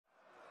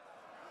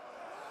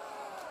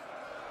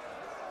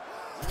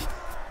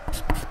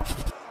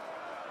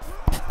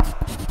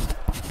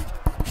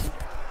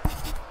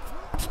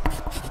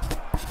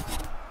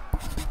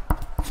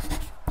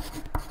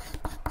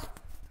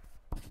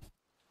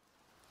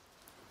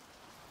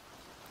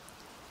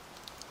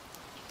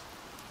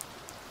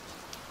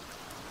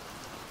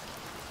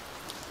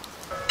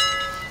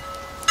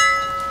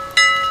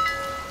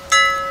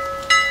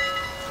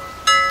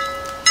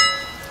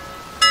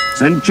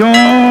"St.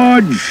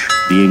 George!"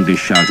 the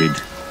English shouted,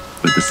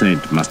 but the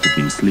saint must have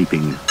been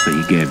sleeping, for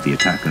he gave the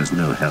attackers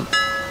no help.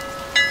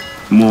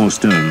 More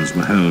stones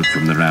were hurled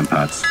from the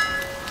ramparts.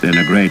 Then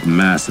a great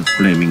mass of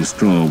flaming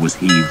straw was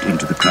heaved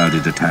into the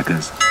crowded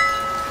attackers.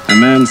 A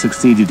man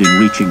succeeded in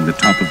reaching the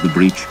top of the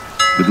breach,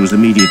 but was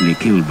immediately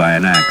killed by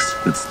an axe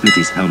that split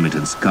his helmet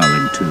and skull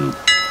in two.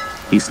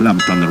 He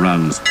slumped on the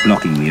rungs,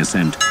 blocking the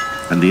ascent,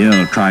 and the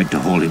Earl tried to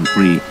haul him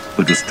free,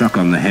 but was struck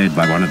on the head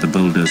by one of the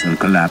boulders and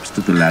collapsed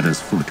at the ladder's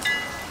foot.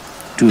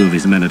 Two of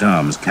his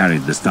men-at-arms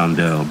carried the stunned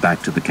Earl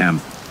back to the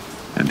camp,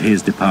 and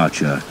his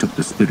departure took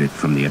the spirit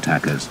from the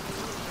attackers.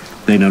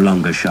 They no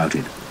longer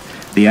shouted.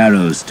 The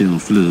arrows still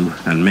flew,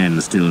 and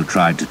men still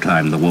tried to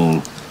climb the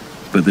wall,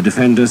 but the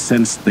defenders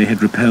sensed they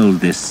had repelled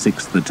this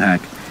sixth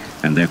attack,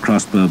 and their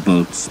crossbow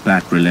bolts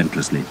spat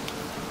relentlessly.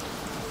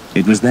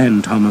 It was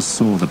then Thomas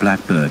saw the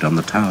blackbird on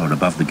the tower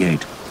above the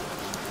gate.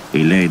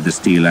 He laid the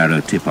steel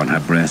arrow tip on her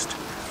breast,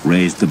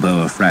 raised the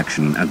bow a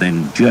fraction, and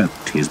then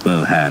jerked his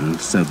bow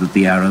hand so that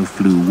the arrow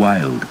flew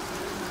wild.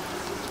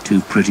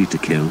 Too pretty to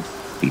kill,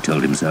 he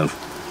told himself,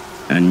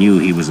 and knew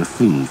he was a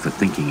fool for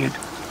thinking it.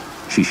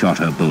 She shot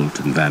her bolt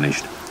and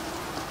vanished.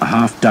 A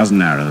half-dozen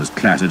arrows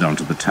clattered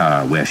onto the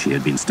tower where she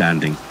had been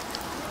standing,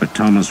 but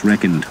Thomas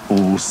reckoned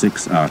all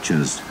 6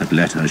 archers had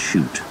let her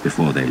shoot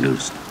before they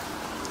loosed.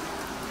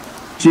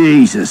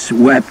 "Jesus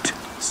wept,"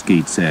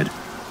 Skeet said.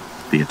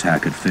 The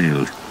attack had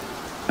failed,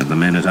 and the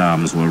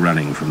men-at-arms were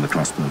running from the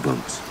crossbow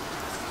bolts.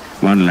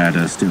 One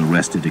ladder still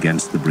rested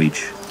against the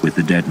breach, with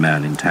the dead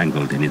man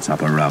entangled in its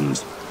upper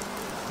rungs.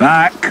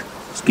 "Back!"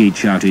 Skeet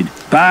shouted.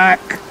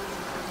 "Back!"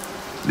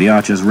 The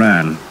archers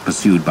ran,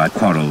 pursued by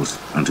quarrels,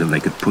 until they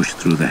could push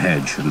through the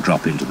hedge and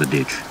drop into the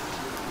ditch.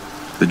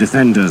 The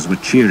defenders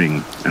were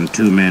cheering, and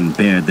 2 men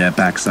bared their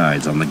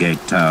backsides on the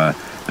gate tower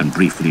and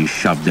briefly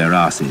shoved their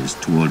asses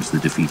towards the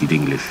defeated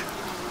English.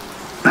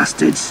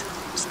 "Bastards,"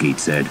 Skeet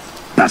said.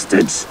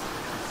 "Bastards."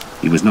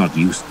 He was not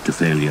used to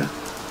failure.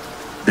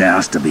 "There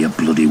has to be a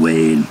bloody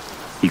way in,"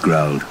 he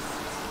growled.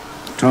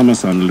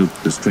 Thomas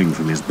unlooped the string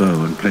from his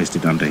bow and placed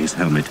it under his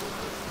helmet.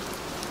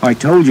 "I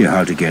told you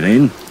how to get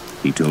in,"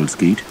 he told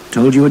Skeet.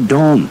 "Told you at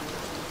dawn."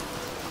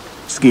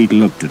 Skeet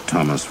looked at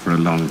Thomas for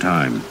a long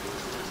time.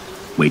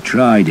 "We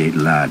tried it,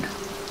 lad."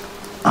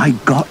 "I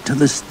got to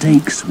the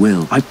stakes,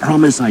 Will. I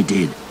promise I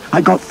did.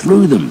 I got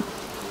through them."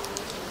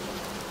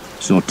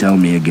 "So tell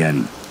me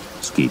again,"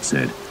 Skeet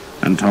said,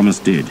 and Thomas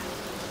did.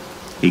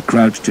 He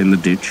crouched in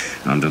the ditch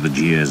under the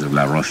jeers of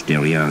La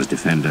Roche-Derrien's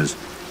defenders,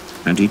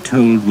 and he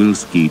told Will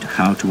Skeet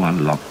how to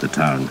unlock the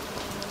town,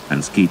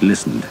 and Skeet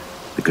listened,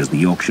 because the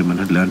Yorkshireman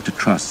had learned to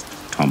trust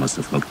Thomas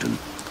of Houghton.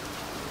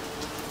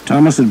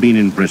 Thomas had been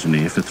in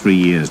Brittany for 3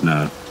 years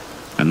now,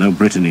 and though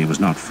Brittany was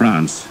not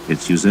France,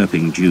 its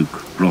usurping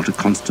duke brought a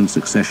constant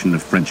succession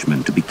of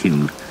Frenchmen to be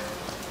killed,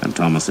 and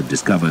Thomas had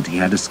discovered he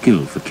had a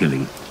skill for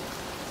killing.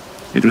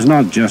 It was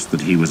not just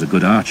that he was a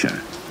good archer.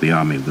 The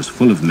army was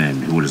full of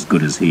men who were as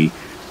good as he,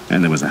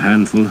 and there was a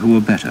handful who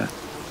were better.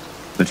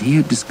 But he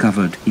had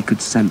discovered he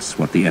could sense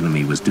what the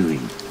enemy was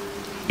doing.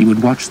 He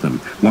would watch them,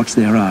 watch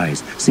their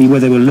eyes, see where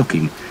they were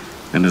looking,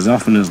 and as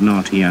often as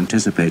not he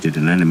anticipated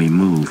an enemy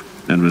move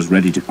and was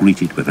ready to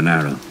greet it with an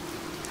arrow.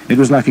 It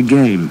was like a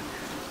game,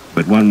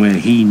 but one where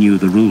he knew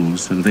the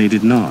rules and they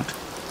did not.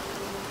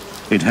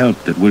 It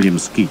helped that William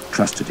Skeet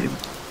trusted him.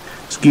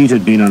 Skeet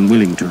had been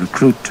unwilling to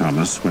recruit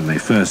Thomas when they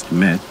first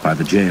met by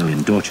the jail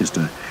in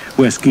Dorchester,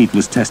 where Skeet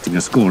was testing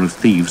a score of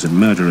thieves and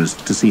murderers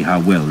to see how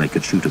well they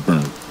could shoot a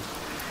bow.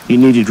 He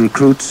needed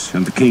recruits,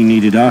 and the king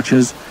needed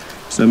archers,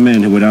 so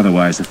men who would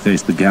otherwise have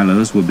faced the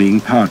gallows were being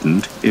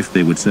pardoned if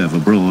they would serve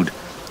abroad,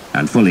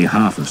 and fully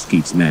half of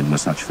Skeet's men were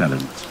such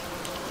felons.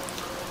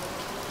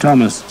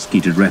 Thomas,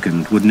 Skeet had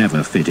reckoned, would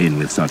never fit in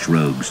with such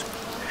rogues.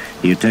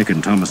 He had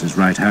taken Thomas's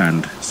right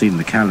hand, seen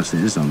the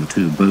calluses on the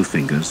 2 bow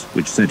fingers,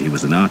 which said he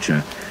was an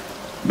archer,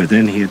 but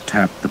then he had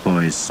tapped the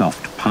boy's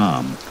soft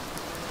palm.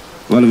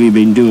 "What have you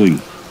been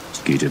doing?"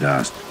 Skeet had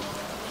asked.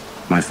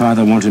 "My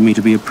father wanted me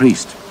to be a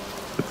priest."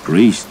 "A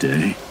priest,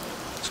 eh?"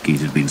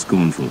 Skeet had been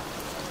scornful.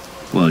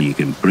 "Well, you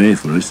can pray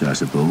for us, I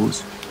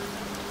suppose.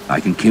 I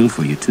can kill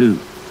for you, too."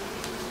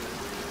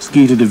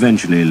 Skeet had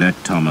eventually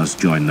let Thomas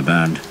join the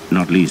band,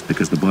 not least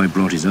because the boy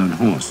brought his own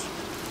horse.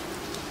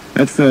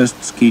 At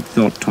first, Skeet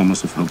thought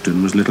Thomas of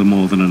Houghton was little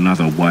more than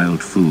another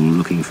wild fool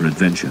looking for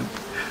adventure.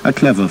 A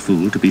clever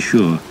fool, to be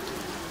sure,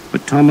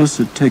 but Thomas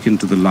had taken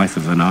to the life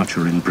of an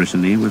archer in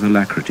Brittany with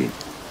alacrity.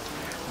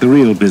 The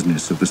real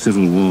business of the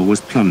Civil War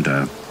was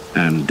plunder,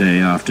 and day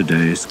after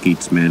day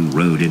Skeet's men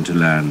rode into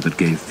land that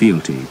gave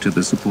fealty to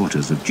the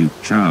supporters of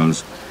Duke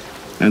Charles,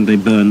 and they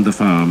burned the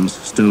farms,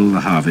 stole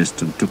the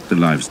harvest, and took the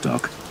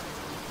livestock.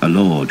 A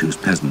lord whose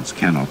peasants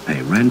cannot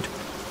pay rent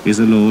is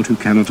a lord who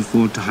cannot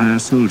afford to hire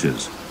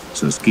soldiers,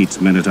 so Skeet's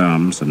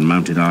men-at-arms and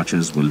mounted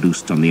archers were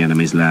loosed on the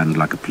enemy's land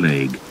like a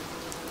plague.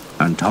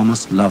 And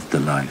Thomas loved the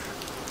life.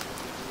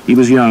 He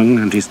was young,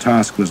 and his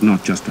task was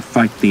not just to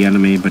fight the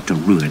enemy, but to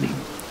ruin him.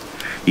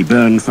 He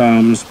burned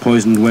farms,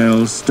 poisoned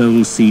wells,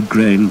 stole seed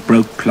grain,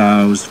 broke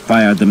plows,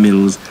 fired the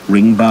mills,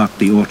 ring-barked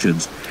the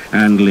orchards,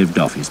 and lived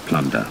off his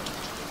plunder.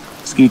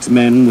 Skeet's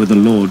men were the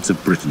lords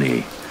of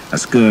Brittany, a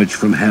scourge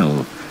from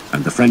hell,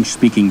 and the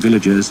French-speaking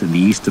villagers in the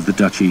east of the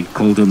duchy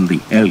called them the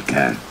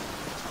Elkin,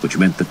 which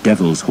meant the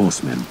Devil's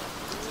Horsemen.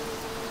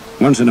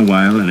 Once in a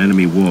while, an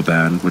enemy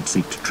warband would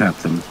seek to trap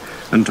them,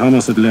 and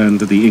Thomas had learned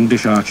that the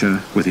English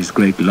archer, with his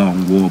great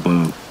long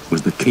warbow,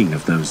 was the king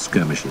of those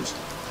skirmishes.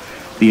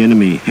 The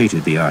enemy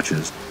hated the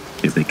archers.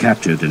 If they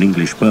captured an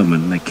English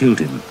bowman, they killed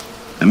him.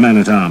 A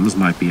man-at-arms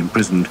might be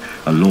imprisoned,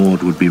 a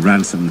lord would be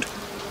ransomed,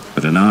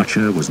 but an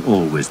archer was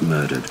always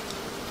murdered.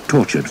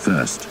 Tortured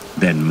first,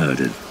 then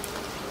murdered.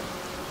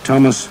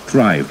 Thomas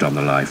thrived on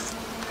the life,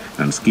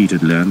 and Skeet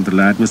had learned the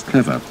lad was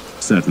clever,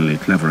 certainly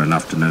clever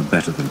enough to know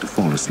better than to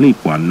fall asleep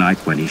one night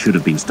when he should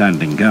have been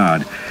standing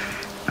guard,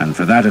 and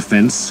for that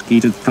offense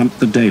Skeet had thumped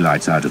the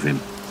daylights out of him.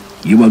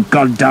 "You a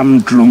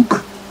goddamn drunk,"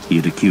 he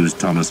had accused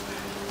Thomas,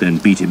 then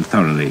beat him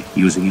thoroughly,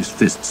 using his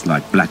fists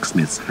like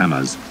blacksmith's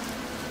hammers.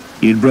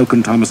 He had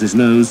broken Thomas's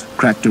nose,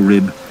 cracked a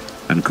rib,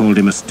 and called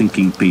him a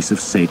stinking piece of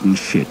Satan's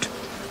shit.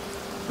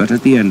 But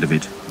at the end of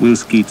it, Will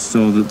Skeet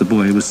saw that the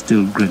boy was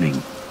still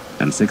grinning,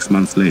 and 6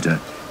 months later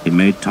he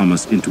made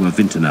Thomas into a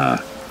vintner,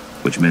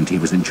 which meant he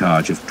was in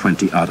charge of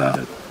 20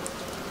 other.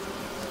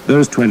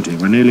 Those 20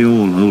 were nearly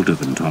all older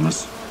than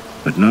Thomas,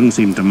 but none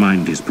seemed to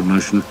mind his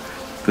promotion,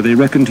 for they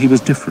reckoned he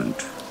was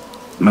different.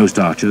 Most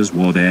archers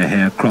wore their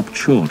hair cropped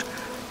short,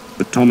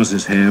 but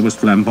Thomas's hair was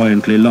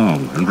flamboyantly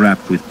long and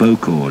wrapped with bow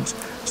cords,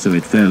 so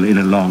it fell in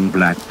a long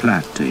black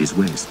plait to his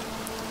waist.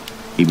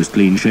 He was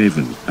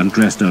clean-shaven and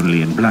dressed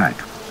only in black.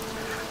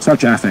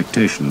 Such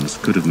affectations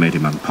could have made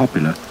him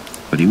unpopular,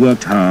 but he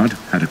worked hard,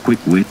 had a quick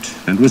wit,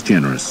 and was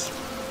generous.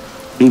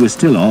 He was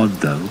still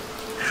odd, though.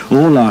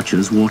 All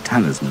archers wore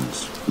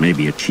talismans,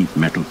 maybe a cheap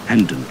metal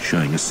pendant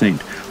showing a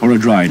saint, or a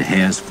dried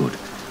hare's foot.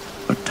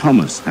 But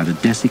Thomas had a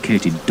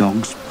desiccated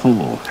dog's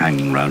paw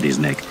hanging round his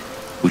neck,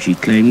 which he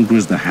claimed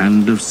was the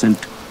hand of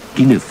St.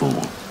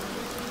 Guinevere.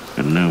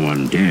 And no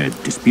one dared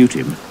dispute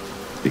him,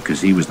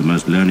 because he was the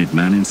most learned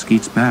man in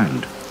Skeet's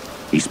band.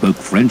 He spoke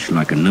French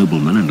like a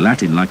nobleman and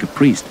Latin like a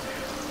priest,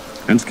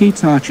 and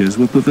Skeet's archers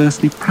were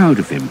perversely proud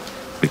of him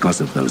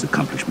because of those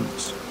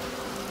accomplishments.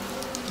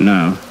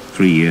 Now,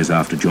 3 years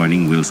after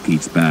joining Will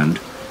Skeet's band,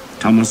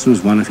 Thomas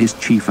was one of his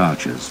chief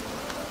archers.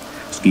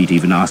 Skeet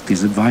even asked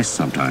his advice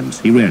sometimes.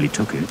 He rarely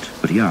took it,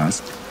 but he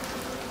asked.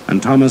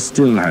 And Thomas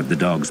still had the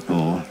dog's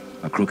paw,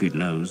 a crooked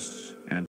nose,